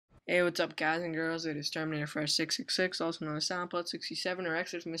Hey, what's up, guys and girls? It is Terminator Fresh 666, also known as SoundPod 67, or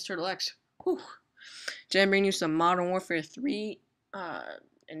X from Mr. Turtle X. Whew. Today I'm bringing you some Modern Warfare 3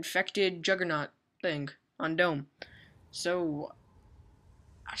 infected Juggernaut thing on Dome. So,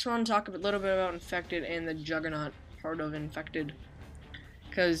 I just want to talk a little bit about infected and the Juggernaut part of infected.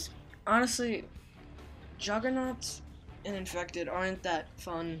 Because, honestly, Juggernauts and infected aren't that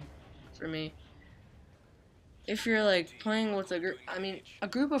fun for me. If you're like playing with a group, a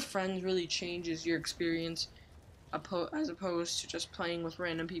group of friends really changes your experience as opposed to just playing with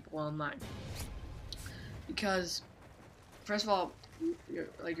random people online. Because first of all,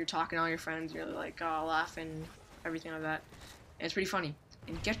 you're talking to all your friends, you're like laughing, everything like that, and it's pretty funny.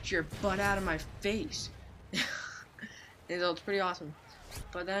 And get your butt out of my face. And so it's pretty awesome.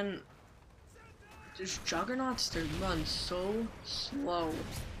 But then there's Juggernauts that run so slow,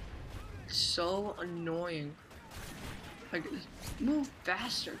 so annoying. Like, move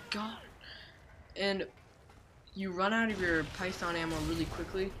faster, God. And you run out of your Python ammo really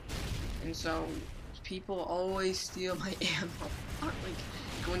quickly, and so people always steal my ammo. Like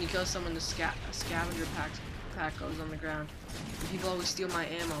when you kill someone, a scavenger pack goes on the ground. And people always steal my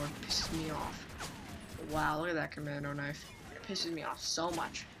ammo, and it pisses me off. Wow, look at that commando knife. It pisses me off so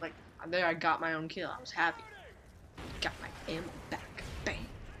much. Like, there I got my own kill. I was happy. Got my ammo back. Bang.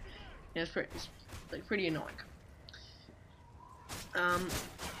 Yeah, it's like pretty annoying.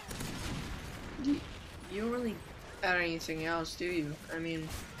 You don't really add anything else, do you? I mean,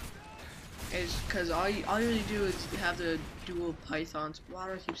 it's because all you really do is have the dual pythons. Why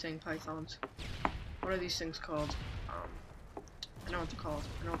do I keep saying pythons? What are these things called? I know what they're called.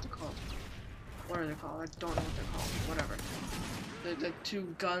 What are they called? I don't know what they're called. Whatever. The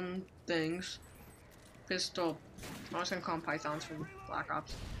two gun things. Pistol. I'm just gonna call them pythons from Black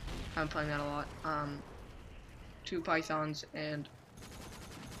Ops. I'm playing that a lot. Two pythons and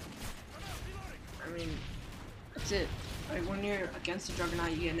that's it. Like when you're against the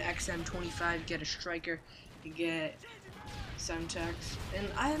Juggernaut, you get an XM25, you get a Striker, you get Semtex, and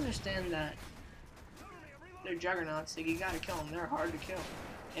I understand that they're Juggernauts, like you gotta kill them, they're hard to kill,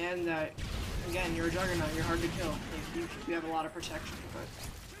 and again, you're a Juggernaut, you're hard to kill, like, you have a lot of protection, but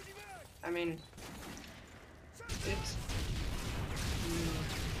I mean, it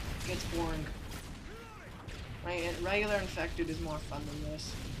gets boring. Like, regular infected is more fun than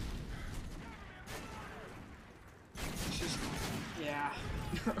this. It's just, yeah.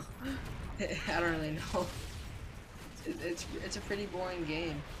 I don't really know. It's a pretty boring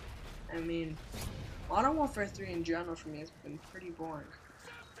game. I mean, Modern Warfare 3 in general for me has been pretty boring.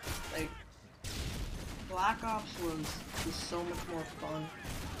 Like, Black Ops was so much more fun.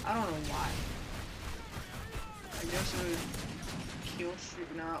 I don't know why. I guess it was kill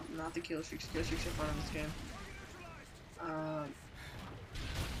streak. No, not the kill streaks. Kill streaks are fun in this game.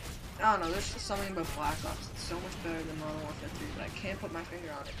 I don't know, there's just something about Black Ops that's so much better than Modern Warfare 3, but I can't put my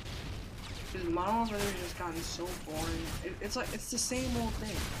finger on it. Because Modern Warfare 3 has just gotten so boring. It's like, it's the same old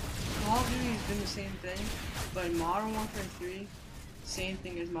thing. Call of Duty has been the same thing, but in Modern Warfare 3, same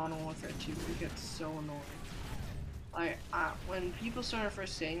thing as Modern Warfare 2, it gets so annoying. Like, when people started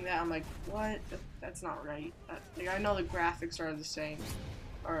first saying that, I'm like, what? That's not right. Like, I know the graphics are the same,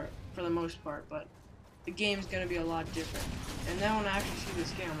 or for the most part, but the game's gonna be a lot different. And then when I actually see this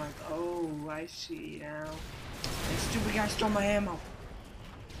game, I'm like, oh, I see now. That stupid guy stole my ammo.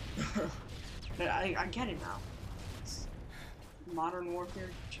 But I get it now. It's Modern Warfare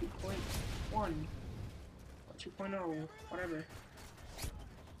 2.1 or 2.0, whatever.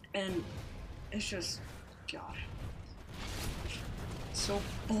 And it's just, God, it's so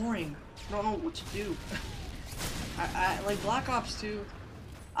boring. I don't know what to do. I like Black Ops 2.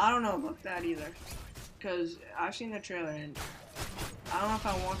 I don't know about that either. Because I've seen the trailer and I don't know if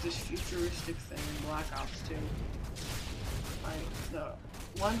I want this futuristic thing in Black Ops 2. Like, the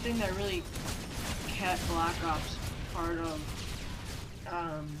one thing that really kept Black Ops part of,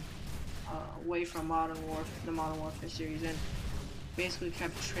 away from the Modern Warfare series, and basically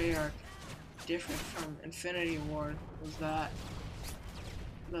kept Treyarch different from Infinity Ward, was that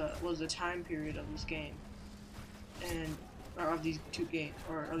the time period of this game, and of these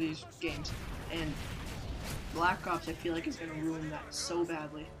games, and Black Ops, I feel like, is gonna ruin that so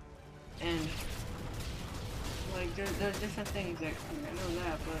badly. And like, there are different things that I know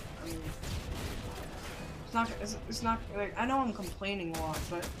that, but I mean, it's not like, I know I'm complaining a lot,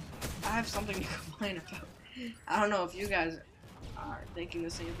 but I have something to complain about. I don't know if you guys are thinking the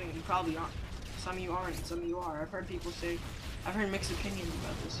same thing. You probably aren't. Some of you aren't. Some of you are. I've heard mixed opinions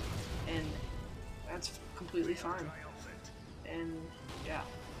about this, and that's completely fine. And yeah.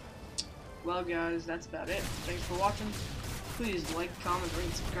 Well, guys, that's about it. Thanks for watching. please like, comment,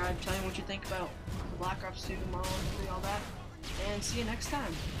 rate, subscribe. Tell me what you think about Black Ops 2, Modern Warfare 3, all that. And see you next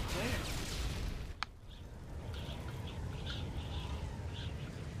time. Later.